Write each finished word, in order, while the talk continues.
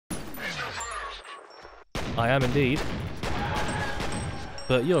I am indeed.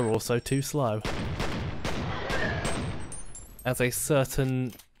 But you're also too slow. As a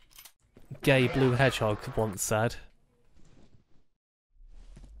certain gay blue hedgehog once said.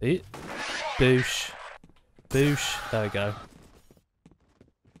 Boosh. Boosh. There we go.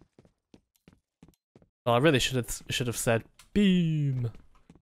 Oh, I really should have said boom.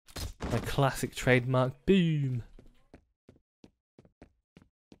 My classic trademark boom.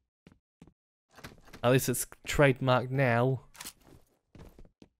 At least it's trademarked now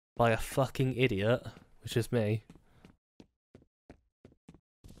by a fucking idiot, which is me.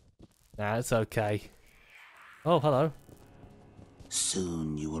 Nah, it's okay. Oh, hello.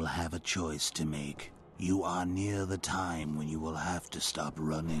 Soon you will have a choice to make. You are near the time when you will have to stop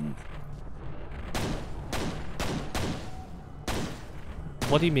running.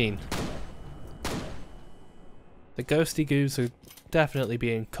 What do you mean? The ghosty goos are definitely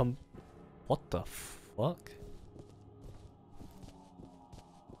being What the fuck?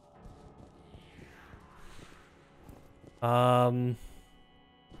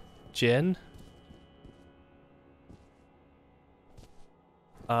 Jin?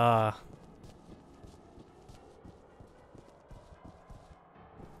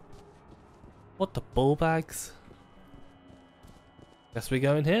 What the bull bags? Guess we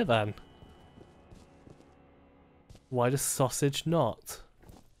go in here then. Why does sausage not?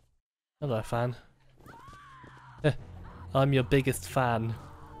 Hello, fan. I'm your biggest fan.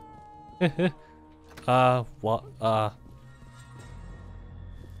 What?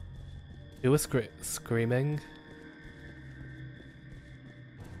 Who was screaming?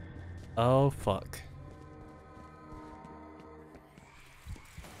 Oh, fuck.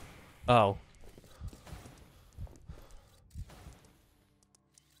 Oh.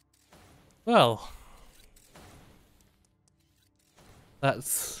 Well.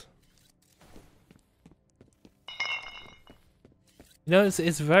 That's... You know,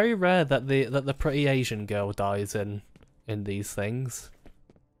 it's very rare that the pretty Asian girl dies in these things.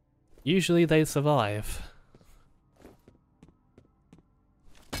 Usually they survive.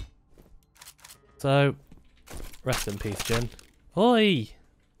 So, rest in peace, Jin. Oi!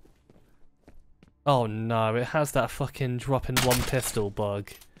 Oh no, it has that fucking drop in one pistol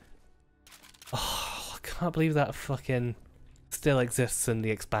bug. Oh, I can't believe that fucking still exists in the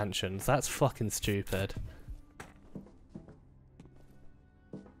expansions. That's fucking stupid.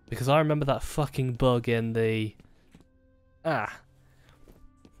 Because I remember that fucking bug in the...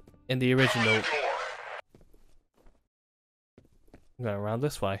 in the original... I'm going around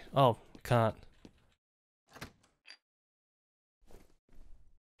this way. Oh, can't.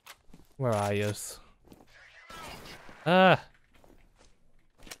 Where are yous?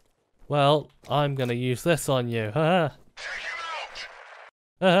 Well, I'm gonna use this on you. Where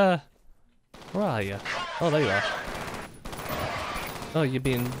are you? Oh, there you are. Oh, you're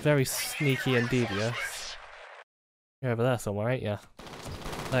being very sneaky and devious. You're over there somewhere, ain't you?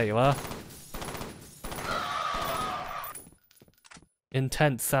 There you are.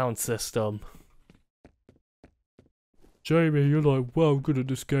 Intense sound system. Jamie, you're like well good at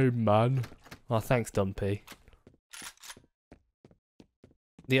this game, man. Oh, thanks, Dumpy.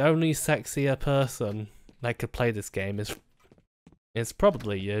 The only sexier person that could play this game is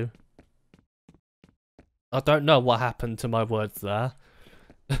probably you. I don't know what happened to my words there.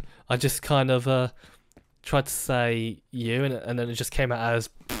 I just kind of tried to say you, and then it just came out as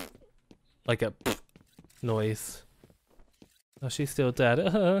like a noise. Oh, she's still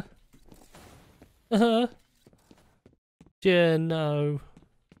dead. Jin, no.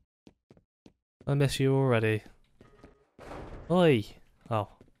 I miss you already. Oi. Oh.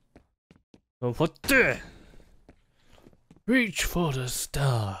 Oh, what the? Reach for the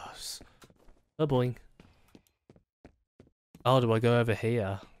stars. Oh, boing. Oh, do I go over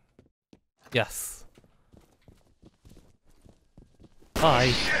here? Yes.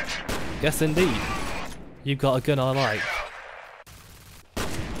 Hi. Yes, indeed. You got a gun I like.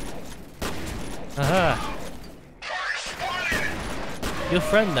 Aha. Your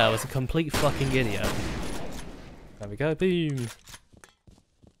friend now is a complete fucking idiot. There we go. Boom.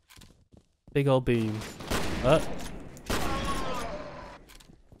 Big old boom.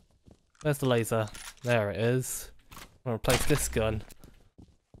 Where's the laser? There it is. I'm gonna replace this gun.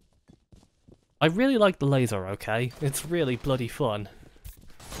 I really like the laser, okay? It's really bloody fun.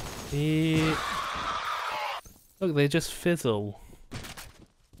 Look, they just fizzle.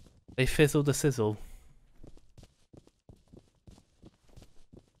 They fizzle the sizzle.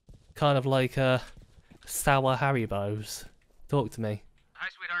 Kind of like sour Haribos. Talk to me. Hi,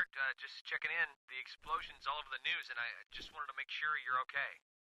 sweetheart. Just checking in. The explosion's all over the news, and I just wanted to make sure you're okay.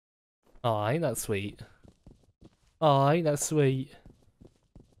 Oh, ain't that sweet? Oh, ain't that sweet?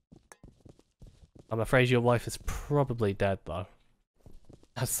 I'm afraid your wife is probably dead though.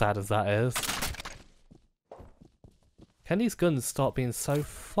 As sad as that is. Can these guns stop being so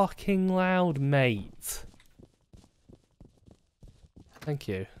fucking loud, mate? Thank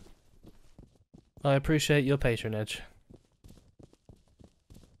you. I appreciate your patronage.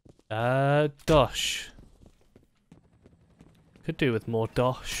 Dosh. Could do with more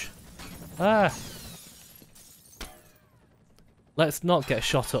dosh. Ah! Let's not get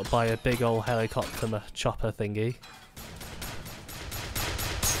shot up by a big old helicopter chopper thingy.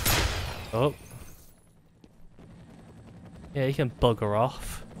 Oh. Yeah, you can bugger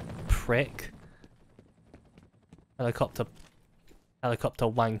off. Prick. Helicopter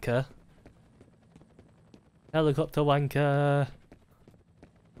wanker. Helicopter wanker.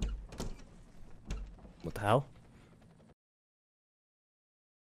 What the hell?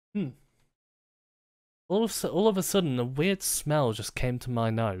 All of a sudden, a weird smell just came to my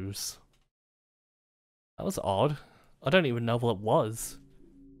nose. That was odd. I don't even know what it was.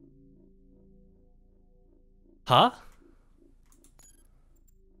 Huh?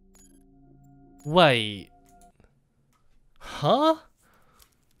 Wait. Huh?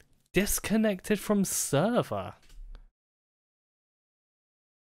 Disconnected from server.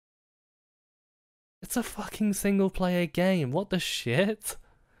 It's a fucking single player game. What the shit?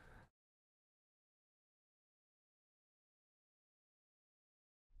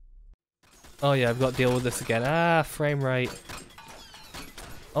 Oh yeah, I've got to deal with this again. Ah, frame rate.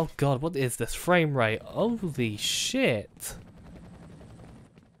 Oh god, what is this frame rate? Holy shit.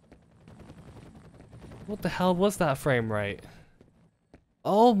 What the hell was that frame rate?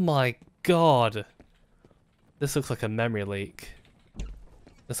 Oh my god. This looks like a memory leak.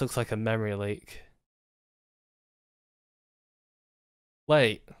 This looks like a memory leak.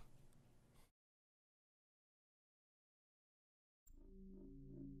 Wait.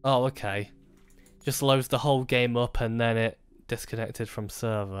 Oh, okay. Just loads the whole game up and then it disconnected from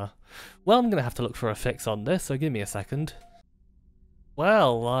server. Well, I'm gonna have to look for a fix on this, so give me a second.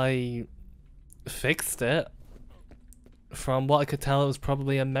 Well, I fixed it. From what I could tell, it was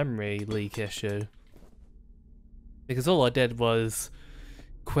probably a memory leak issue. Because all I did was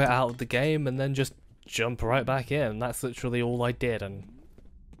quit out of the game and then just jump right back in. That's literally all I did, and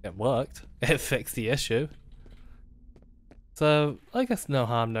it worked. It fixed the issue. So, I guess no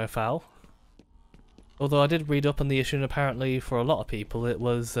harm, no foul. Although I did read up on the issue, and apparently for a lot of people it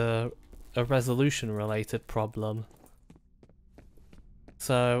was a resolution-related problem.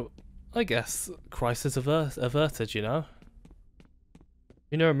 So, I guess crisis averted, you know?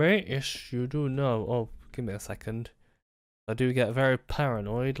 You know me? Yes, you do know. Oh, give me a second. I do get very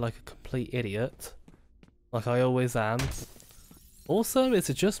paranoid, like a complete idiot. Like I always am. Also, is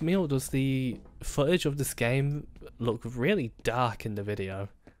it just me or does the footage of this game look really dark in the video?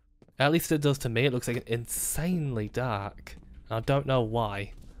 At least it does to me. It looks like insanely dark. I don't know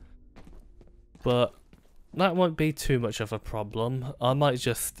why. But that won't be too much of a problem. I might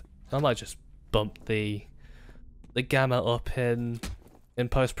just bump the gamma up in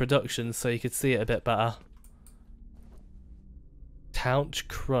post-production so you could see it a bit better. Couch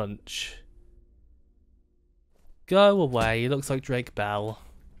Crunch. Go away, he looks like Drake Bell.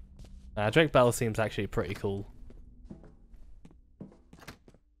 Drake Bell seems actually pretty cool.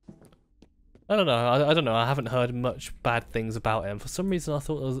 I don't know, I don't know, I haven't heard much bad things about him. For some reason I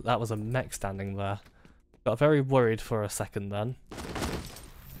thought that was a mech standing there. Got very worried for a second then.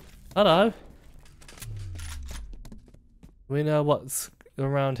 Hello. We know what's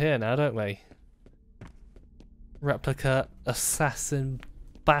around here now, don't we? Replica assassin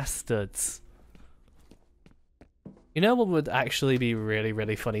bastards. You know what would actually be really,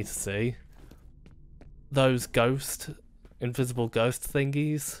 really funny to see? Those invisible ghost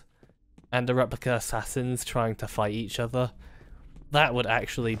thingies, and the replica assassins trying to fight each other. That would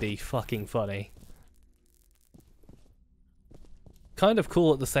actually be fucking funny. Kind of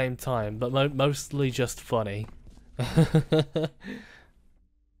cool at the same time, but mostly just funny.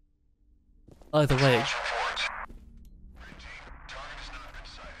 Either way.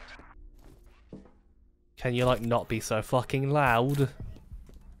 Can you like not be so fucking loud?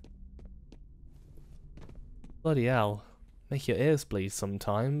 Bloody hell. Make your ears bleed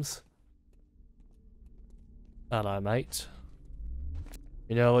sometimes. Hello, mate.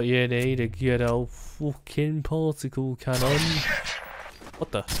 You know what you need? A good old fucking particle cannon.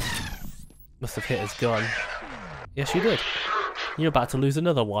 What the? Must have hit his gun. Yes, you did. You're about to lose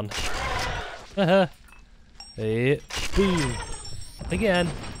another one. Haha. Boom. Again.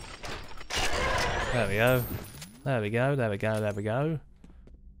 There we go. There we go. There we go. There we go.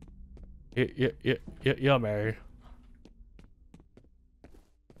 Yummy.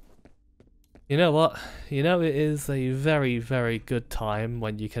 You know what? You know it is a very, very good time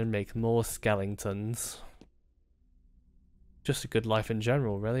when you can make more skeletons. Just a good life in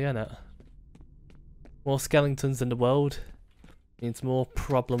general, really, isn't it? More skeletons in the world means more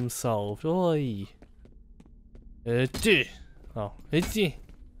problems solved. Oi! Oh,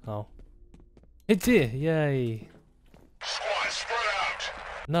 oh. Yay!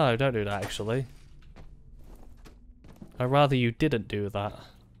 No, don't do that actually. I'd rather you didn't do that.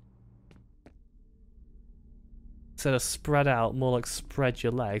 Instead of spread out, more like spread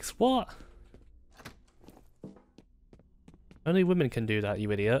your legs. What? Only women can do that,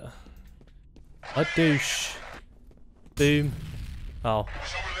 you idiot. A douche. Boom. Oh.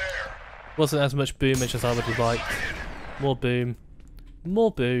 Wasn't as much boomage as I would have liked. More boom. More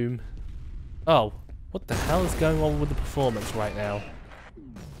boom. Oh. What the hell is going on with the performance right now?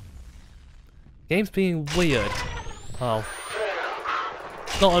 Game's being weird. Oh.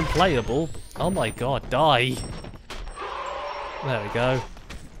 It's not unplayable. Oh my god, die. There we go.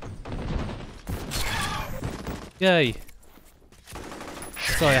 Yay.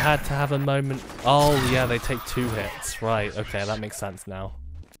 Sorry, I had to have a moment. Oh yeah, they take 2 hits. Right, okay, that makes sense now.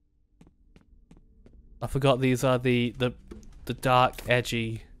 I forgot these are the dark,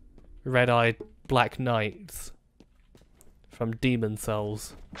 edgy, red-eyed black knights from Demon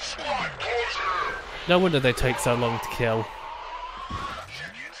Souls. No wonder they take so long to kill.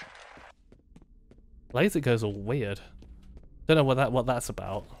 Laser goes all weird. Don't know what that's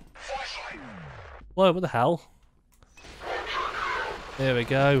about. Whoa, what the hell? There we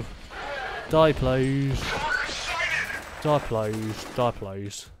go. Die please. Die please. Die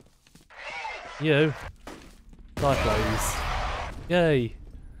please. You. Die please. Yay.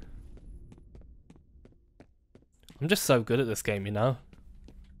 I'm just so good at this game, you know.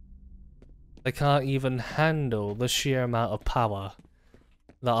 I can't even handle the sheer amount of power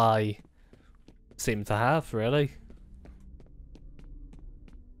that I seem to have, really.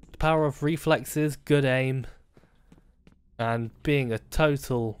 The power of reflexes, good aim, and being a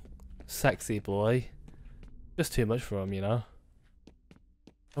total sexy boy. Just too much for him, you know.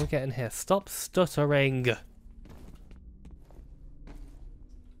 I'm getting here. Stop stuttering.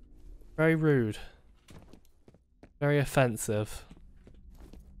 Very rude. Very offensive.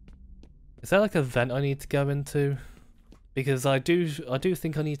 Is there like a vent I need to go into? Because I do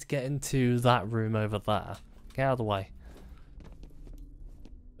think I need to get into that room over there. Get out of the way.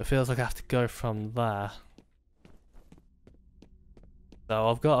 It feels like I have to go from there. So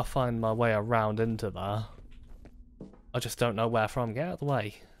I've got to find my way around into there. I just don't know where from. Get out of the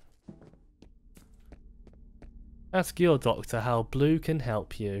way. Ask your doctor how blue can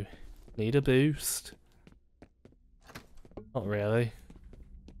help you. Need a boost? Not really.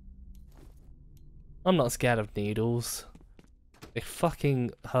 I'm not scared of needles. They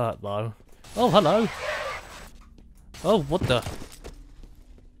fucking hurt though. Oh, hello! Oh, what the?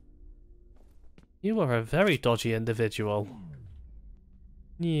 You are a very dodgy individual.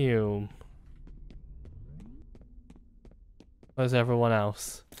 New. Where's everyone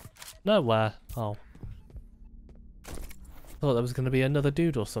else? Nowhere. Oh. Thought there was going to be another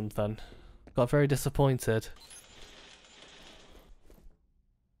dude or something. Got very disappointed.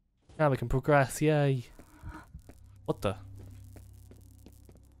 Now we can progress, yay. What the?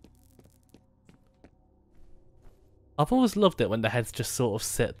 I've always loved it when the heads just sort of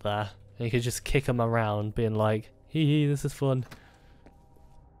sit there. And you can just kick them around, being like, hee hee, this is fun.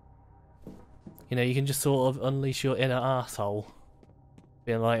 You know, you can just sort of unleash your inner arsehole.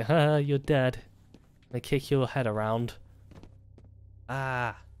 Being like, haha, you're dead. And they kick your head around.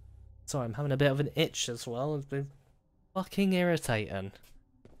 Ah. Sorry, I'm having a bit of an itch as well. It's been fucking irritating.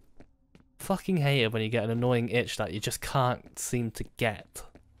 Fucking hate it when you get an annoying itch that you just can't seem to get.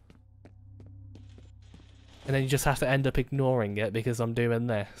 And then you just have to end up ignoring it because I'm doing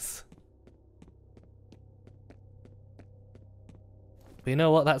this. But you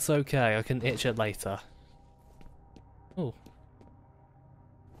know what? That's okay. I can itch it later. Oh.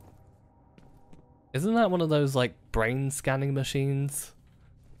 Isn't that one of those, like, brain scanning machines?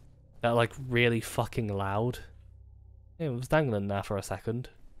 That are, like, really fucking loud? Yeah, it was dangling there for a second.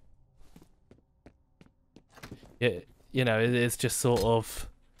 You know, it's just sort of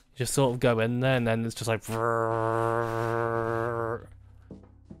go in there and then it's just like, and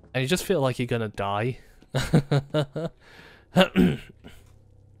you just feel like you're gonna die.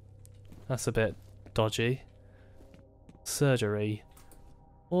 That's a bit dodgy. Surgery.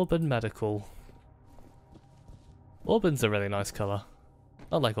 Auburn Medical. Auburn's a really nice colour.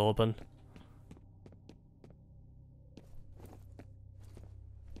 I like Auburn.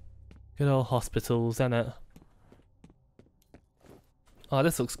 Good old hospitals, innit? Oh,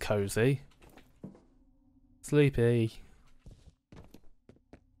 this looks cozy. Sleepy.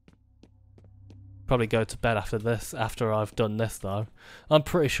 Probably go to bed after this, after I've done this though. I'm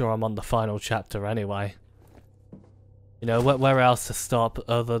pretty sure I'm on the final chapter anyway. You know, where else to stop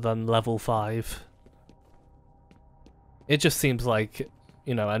other than level 5? It just seems like,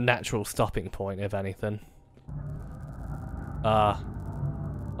 you know, a natural stopping point, if anything. Oh.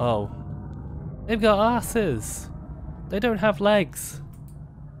 They've got asses! They don't have legs!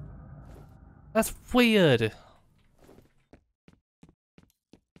 That's weird!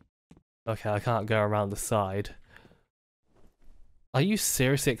 Okay, I can't go around the side. Are you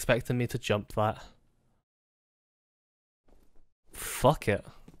seriously expecting me to jump that? Fuck it.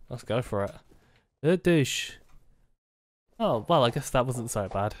 Let's go for it. A douche. Oh, well, I guess that wasn't so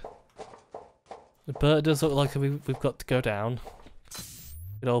bad. But it does look like we've got to go down.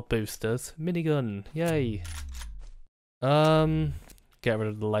 Good old boosters. Minigun. Yay. Get rid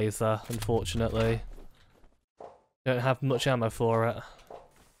of the laser, unfortunately. Don't have much ammo for it.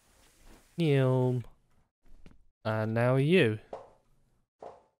 Neom. And now you.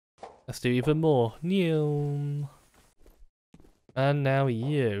 Let's do even more. Neom. And now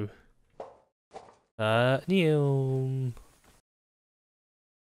you. Neom.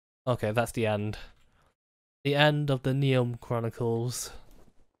 Okay, that's the end. The end of the Neom Chronicles.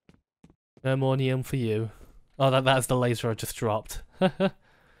 No more Neom for you. Oh, that's the laser I just dropped.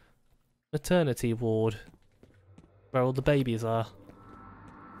 Maternity ward. Where all the babies are.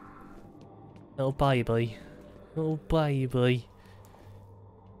 Little baby. Little baby.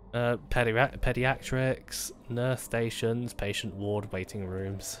 Pediatrics, nurse stations, patient ward, waiting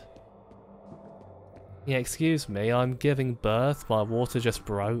rooms. Yeah, excuse me, I'm giving birth, my water just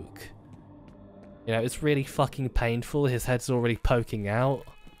broke. You know, it's really fucking painful, his head's already poking out.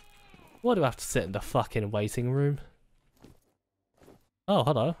 Why do I have to sit in the fucking waiting room? Oh,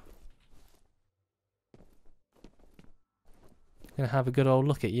 hello. Gonna have a good old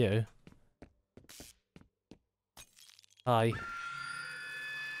look at you. Hi.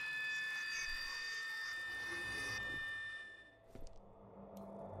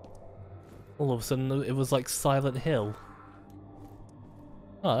 All of a sudden it was like Silent Hill.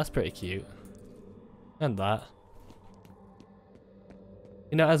 Oh, that's pretty cute. And that.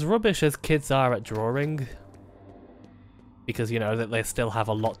 You know, as rubbish as kids are at drawing, because, you know, that they still have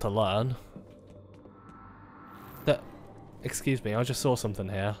a lot to learn. Excuse me, I just saw something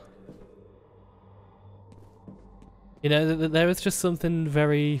here. You know, there is just something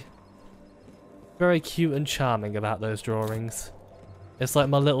very, very cute and charming about those drawings. It's like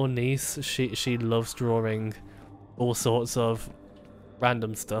my little niece, she loves drawing all sorts of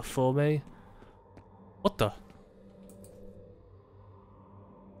random stuff for me. What the?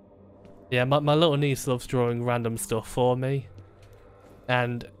 Yeah, my little niece loves drawing random stuff for me.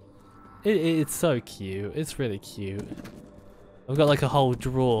 And it's so cute. It's really cute. I've got like a whole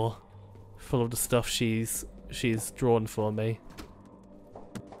drawer full of the stuff she's drawn for me.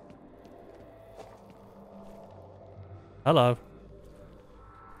 Hello.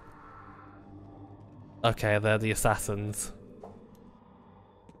 Okay, they're the assassins.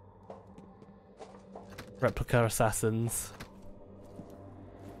 Replica assassins.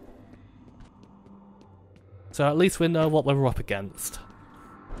 So at least we know what we're up against.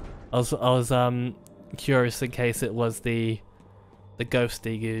 I was curious in case it was the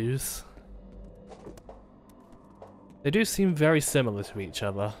ghosty ghouls. They do seem very similar to each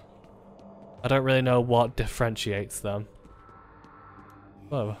other. I don't really know what differentiates them.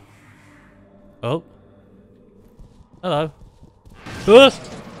 Whoa. Oh. Hello.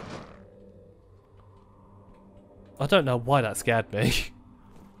 I don't know why that scared me.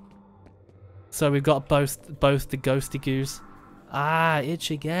 So we've got both the ghosty ghouls. Ah,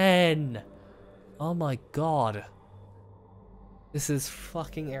 itch again. Oh my god. This is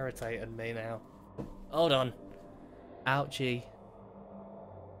fucking irritating me now. Hold on. Ouchie.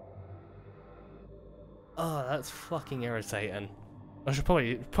 Oh, that's fucking irritating. I should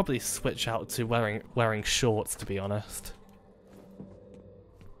probably switch out to wearing shorts, to be honest.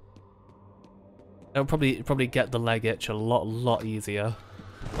 It'll probably get the leg itch a lot easier.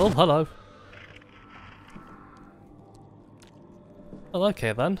 Oh, hello. Well,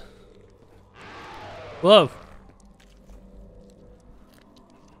 okay then. Whoa.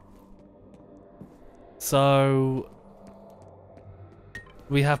 So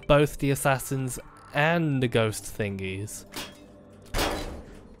we have both the assassins and the ghost thingies.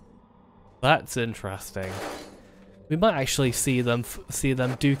 That's interesting. We might actually see them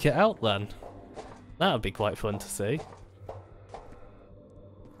duke it out then. That would be quite fun to see.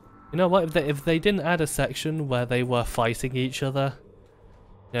 You know what? If they didn't add a section where they were fighting each other,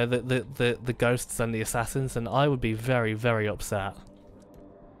 You know, the ghosts and the assassins, and I would be very, very upset.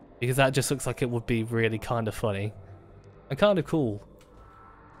 Because that just looks like it would be really kind of funny. And kind of cool.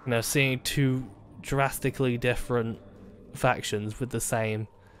 You know, seeing two drastically different factions with the same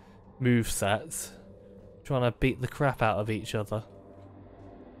movesets trying to beat the crap out of each other.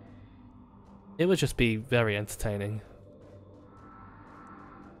 It would just be very entertaining.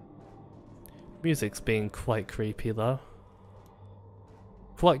 Music's being quite creepy though.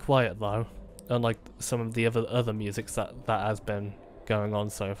 Quite quiet though, unlike some of the other music that has been going on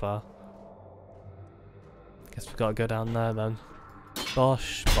so far. Guess we gotta go down there then.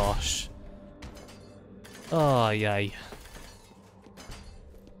 Bosh, bosh. Oh, yay.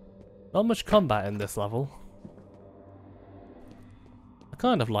 Not much combat in this level. I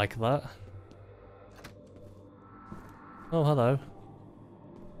kind of like that. Oh, hello.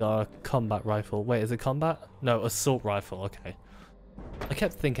 Got a combat rifle. Wait, is it combat? No, assault rifle, okay. I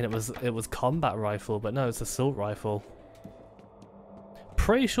kept thinking it was combat rifle, but no, it's assault rifle.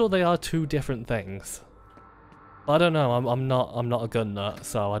 Pretty sure they are two different things. I don't know, I'm not a gun nut,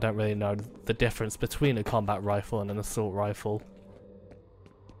 so I don't really know the difference between a combat rifle and an assault rifle.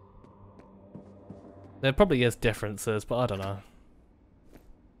 There probably is differences, but I don't know.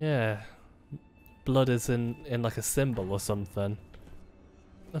 Yeah. Blood is in like a symbol or something.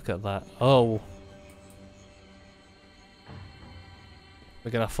 Look at that. Oh.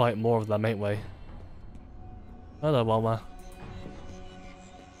 We're gonna fight more of them, ain't we? Hello, Alma.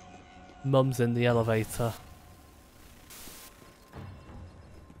 Mum's in the elevator.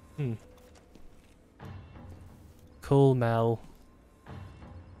 Cool Mel.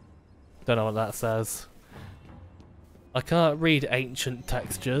 Don't know what that says. I can't read ancient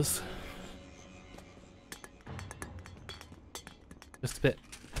textures. Just a bit.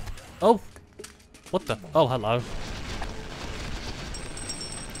 Oh! What the? Oh, hello.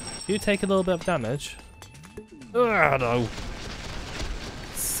 You take a little bit of damage. Ugh, no.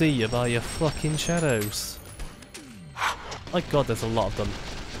 See you by your fucking shadows. My god, there's a lot of them.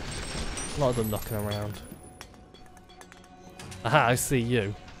 A lot of them knocking around. Aha, I see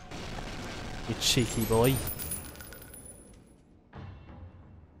you. You cheeky boy.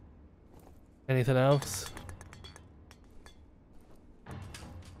 Anything else?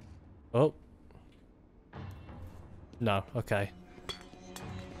 Oh. No, okay.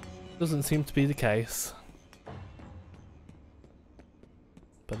 Doesn't seem to be the case.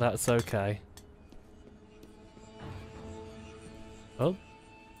 But that's okay. Oh.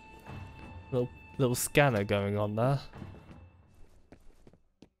 Little scanner going on there.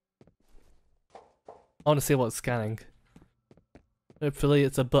 I want to see what's scanning. Hopefully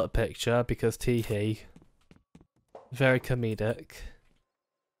it's a butt picture because tee-hee. Very comedic.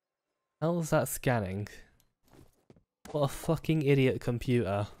 How is that scanning? What a fucking idiot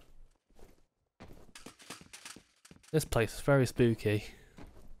computer. This place is very spooky.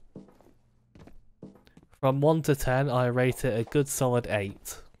 From 1 to 10, I rate it a good solid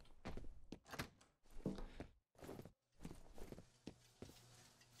 8.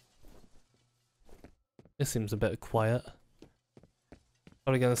 This seems a bit quiet.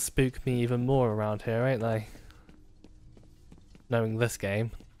 Probably gonna spook me even more around here, ain't they? Knowing this game.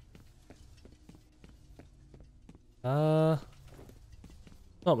 Not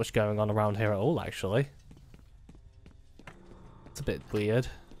much going on around here at all, actually. It's a bit weird.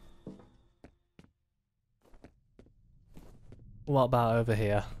 What about over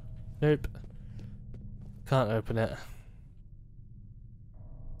here? Nope. Can't open it.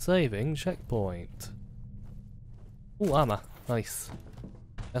 Saving checkpoint. Ooh, Alma. Nice.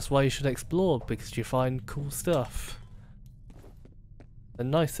 That's why you should explore, because you find cool stuff. The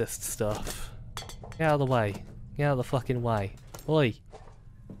nicest stuff. Get out of the way. Get out of the fucking way. Oi!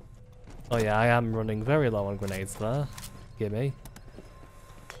 Oh yeah, I am running very low on grenades there. Gimme.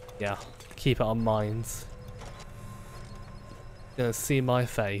 Yeah, keep it on mines. Gonna see my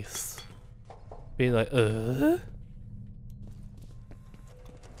face. Be like, Yep,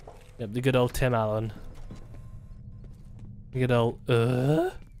 the good old Tim Allen. The good old,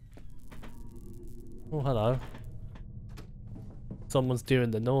 Oh, hello. Someone's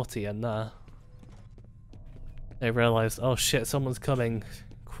doing the naughty in there. They realised, oh shit, someone's coming.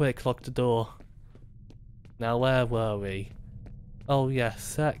 Quick, lock the door. Now where were we? Oh yes,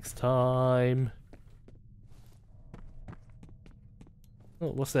 sex time. Oh,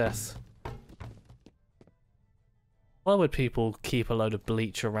 what's this? Why would people keep a load of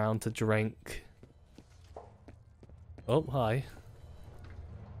bleach around to drink? Oh, hi.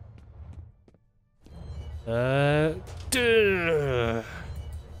 Duh.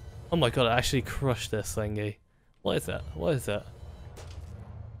 Oh my god, I actually crushed this thingy. What is it? What is it?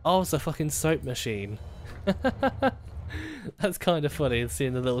 Oh, it's a fucking soap machine. That's kind of funny,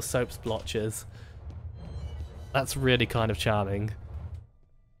 seeing the little soap splotches. That's really kind of charming.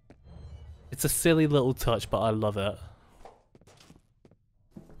 It's a silly little touch, but I love it.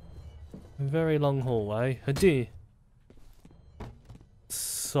 Very long hallway. Hadi.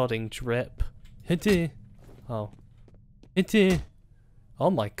 Sodding drip. Hadi. Oh. Hadi. Oh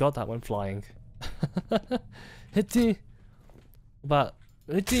my god, that went flying. Hadi. But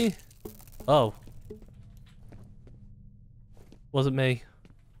Hadi. Oh. Wasn't me.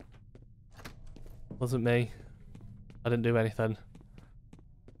 Wasn't me. I didn't do anything.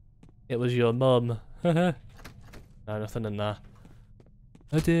 It was your mum. No, nothing in there.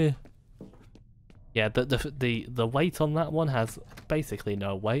 Hadi. Yeah, the weight on that one has basically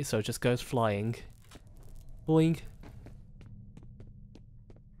no weight, so it just goes flying. Boing.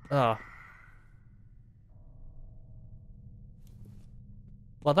 Ah.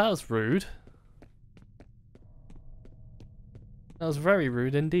 Well, that was rude. That was very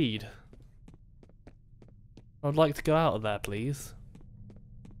rude indeed. I would like to go out of there, please.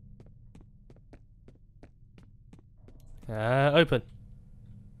 Open.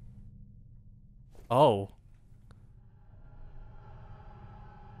 Oh.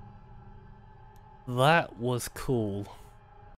 That was cool.